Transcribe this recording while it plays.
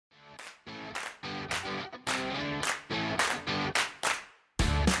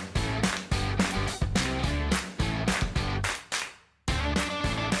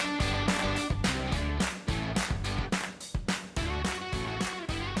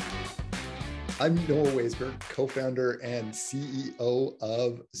I'm Noah Waisberg, co-founder and CEO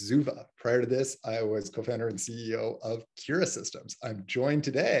of Zuva. Prior to this, I was co-founder and CEO of Kira Systems. I'm joined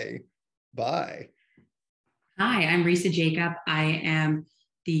today by... Hi, I'm Risa Jacob. I am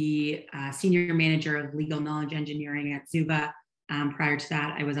the Senior Manager of Legal Knowledge Engineering at Zuva. Prior to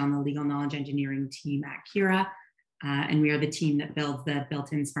that, I was on the Legal Knowledge Engineering team at Kira, and we are the team that builds the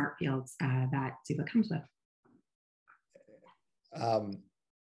built-in smart fields that Zuva comes with.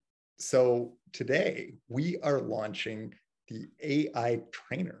 So today we are launching the AI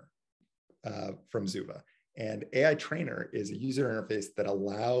Trainer from Zuva. And AI Trainer is a user interface that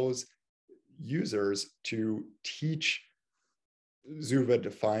allows users to teach Zuva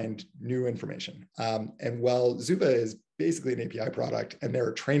to find new information. And while Zuva is basically an API product and there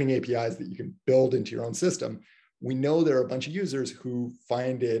are training APIs that you can build into your own system, we know there are a bunch of users who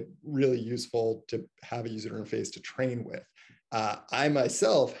find it really useful to have a user interface to train with. I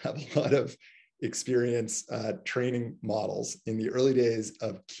myself have a lot of experience training models. In the early days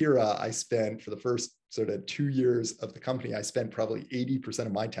of Kira, I spent, for the first sort of 2 years of the company, I spent probably 80%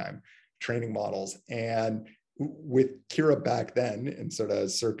 of my time training models. And with Kira back then, in sort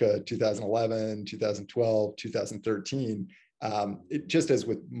of circa 2011, 2012, 2013, just as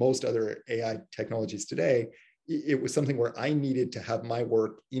with most other AI technologies today, it was something where I needed to have my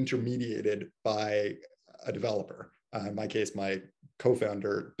work intermediated by a developer. In my case, my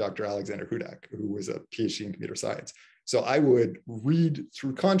co-founder, Dr. Alexander Hudak, who was a PhD in computer science. So I would read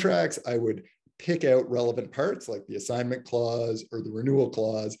through contracts, I would pick out relevant parts like the assignment clause or the renewal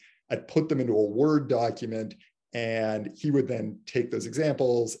clause. I'd put them into a Word document, and he would then take those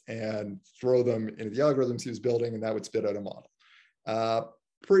examples and throw them into the algorithms he was building, and that would spit out a model.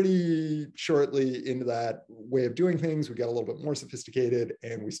 Pretty shortly into that way of doing things, we got a little bit more sophisticated,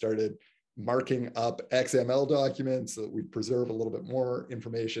 and we started marking up XML documents so that we preserve a little bit more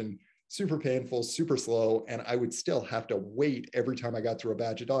information. Super painful, super slow, and I would still have to wait every time I got through a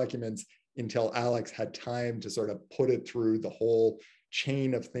batch of documents until Alex had time to sort of put it through the whole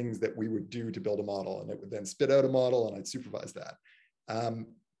chain of things that we would do to build a model, and it would then spit out a model, and I'd supervise that.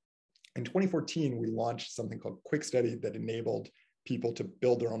 In 2014, we launched something called Quick Study that enabled people to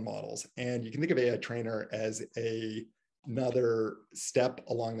build their own models. And you can think of AI Trainer as another step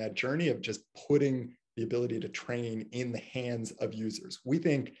along that journey of just putting the ability to train in the hands of users. We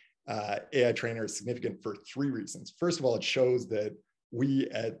think AI Trainer is significant for 3 reasons. First of all, it shows that we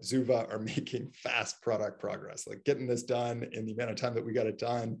at Zuva are making fast product progress, like getting this done in the amount of time that we got it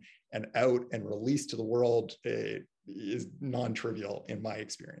done and out and released to the world is non-trivial in my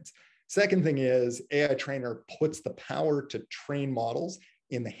experience. Second thing is AI Trainer puts the power to train models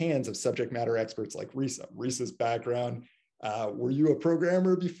in the hands of subject matter experts like Risa. Risa's background, were you a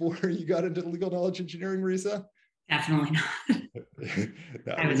programmer before you got into legal knowledge engineering, Risa? Definitely not.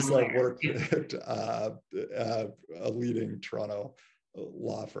 No, Risa worked at a leading Toronto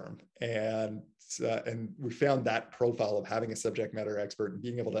law firm. And we found that profile of having a subject matter expert and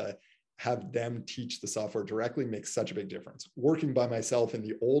being able to have them teach the software directly makes such a big difference. Working by myself in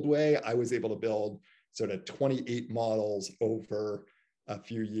the old way, I was able to build sort of 28 models over a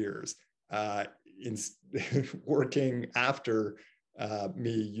few years. Working after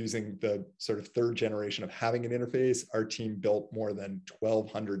me using the sort of 3rd generation of having an interface, our team built more than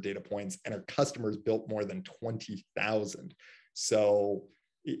 1,200 data points, and our customers built more than 20,000. So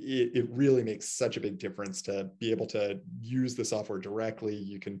it really makes such a big difference to be able to use the software directly.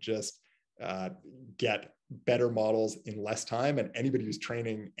 You can just get better models in less time, and anybody who's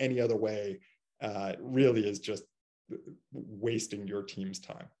training any other way really is just wasting your team's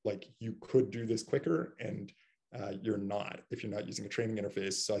time. Like, you could do this quicker, and you're not if you're not using a training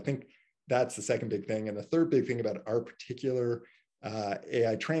interface. So I think that's the second big thing. And the third big thing about our particular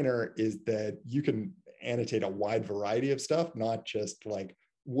AI Trainer is that you can annotate a wide variety of stuff, not just like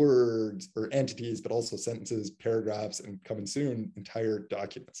words or entities, but also sentences, paragraphs, and coming soon, entire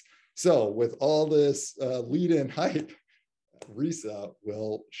documents. So with all this lead-in hype, Risa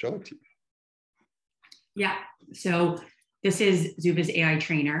will show it to you. Yeah, so this is Zuva's AI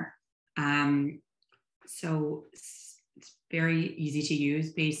Trainer. So it's very easy to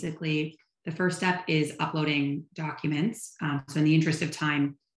use. Basically, the first step is uploading documents. So in the interest of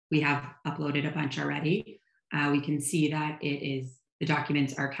time, we have uploaded a bunch already. We can see that the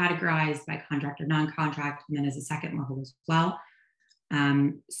documents are categorized by contract or non-contract, and then as a second level as well.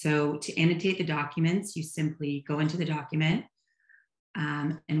 So to annotate the documents, you simply go into the document,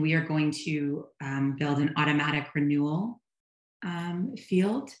 and we are going to build an automatic renewal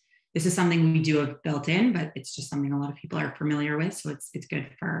field. This is something we do have built in, but it's just something a lot of people are familiar with, so it's good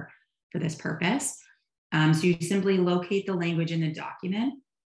for this purpose. So you simply locate the language in the document,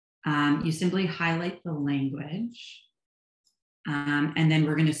 You simply highlight the language, and then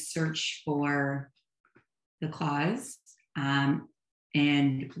we're going to search for the clause, and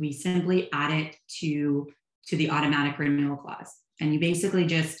we simply add it to the automatic renewal clause. And you basically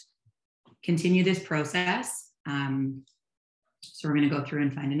just continue this process. So we're going to go through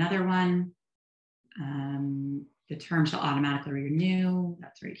and find another one. The term shall automatically renew.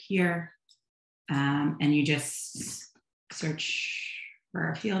 That's right here. And you just search for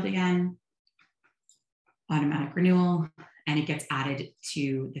our field again, automatic renewal, and it gets added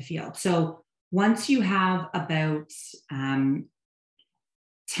to the field. So once you have about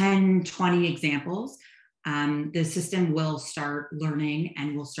 10, 20 examples, the system will start learning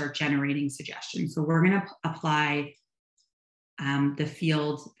and will start generating suggestions. So we're going to apply the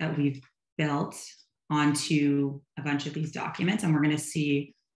field that we've built onto a bunch of these documents, and we're going to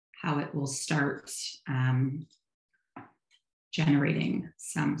see how it will start generating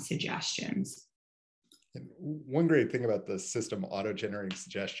some suggestions. And one great thing about the system auto-generating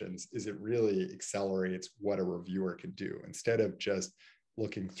suggestions is it really accelerates what a reviewer can do. Instead of just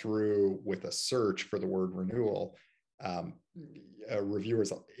looking through with a search for the word renewal, a reviewer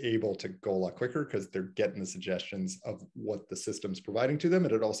is able to go a lot quicker because they're getting the suggestions of what the system's providing to them.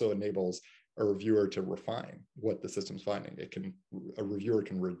 And it also enables a reviewer to refine what the system's finding. A reviewer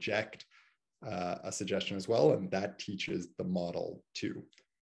can reject a suggestion as well, and that teaches the model too.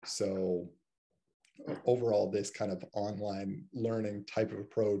 So overall, this kind of online learning type of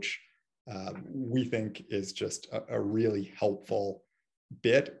approach, we think is just a really helpful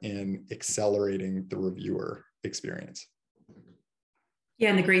bit in accelerating the reviewer experience. Yeah,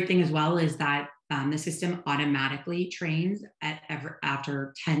 and the great thing as well is that the system automatically trains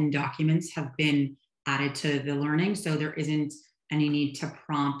after 10 documents have been added to the learning. So there isn't any need to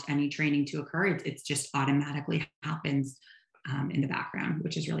prompt any training to occur. It's just automatically happens in the background,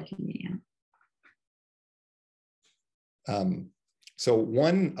 which is really convenient. So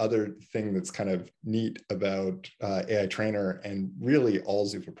one other thing that's kind of neat about AI Trainer and really all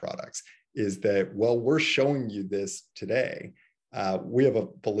Zuva products is that while we're showing you this today, we have a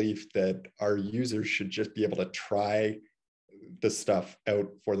belief that our users should just be able to try this stuff out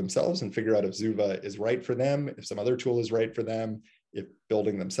for themselves and figure out if Zuva is right for them, if some other tool is right for them, if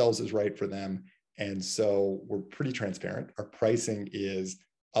building themselves is right for them. And so we're pretty transparent. Our pricing is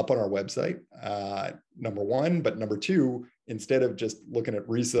up on our website, number one, but number two, instead of just looking at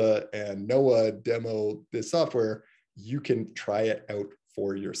Risa and Noah demo this software, you can try it out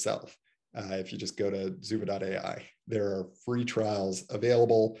for yourself. If you just go to zuva.ai, there are free trials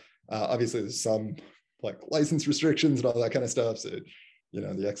available. Obviously, there's some like license restrictions and all that kind of stuff. So, you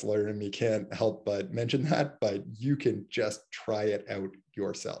know, the ex-lawyer in me can't help but mention that, but you can just try it out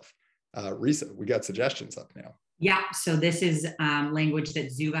yourself. Risa, we got suggestions up now. Yeah, so this is language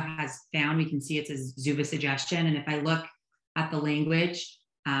that Zuva has found. We can see it says Zuva suggestion. And if I look at the language,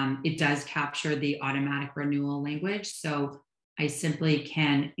 it does capture the automatic renewal language. So I simply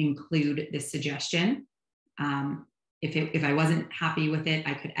can include this suggestion. If I wasn't happy with it,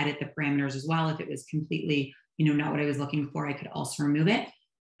 I could edit the parameters as well. If it was completely, not what I was looking for, I could also remove it.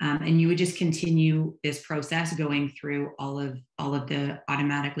 And you would just continue this process going through all of the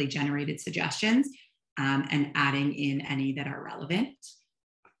automatically generated suggestions and adding in any that are relevant.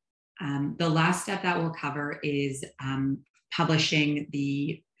 The last step that we'll cover is publishing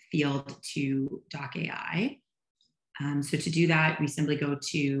the field to Doc.ai. So to do that, we simply go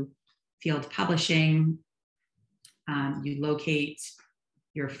to field publishing. You locate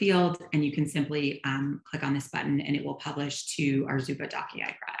your field, and you can simply click on this button, and it will publish to our Zuva Doc.ai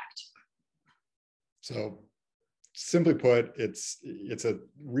product. So simply put, it's a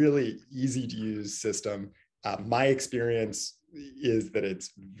really easy to use system. My experience is that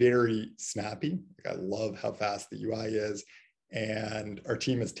it's very snappy. Like, I love how fast the UI is. And our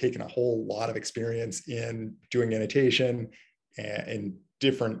team has taken a whole lot of experience in doing annotation in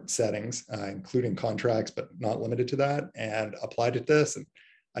different settings, including contracts, but not limited to that, and applied it to this. And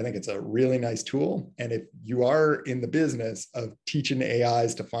I think it's a really nice tool. And if you are in the business of teaching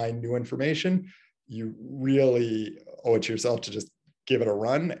AIs to find new information, you really owe it to yourself to just give it a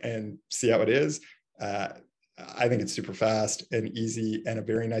run and see how it is. I think it's super fast and easy and a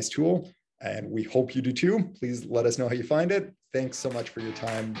very nice tool. And we hope you do too. Please let us know how you find it. Thanks so much for your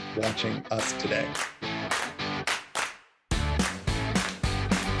time watching us today.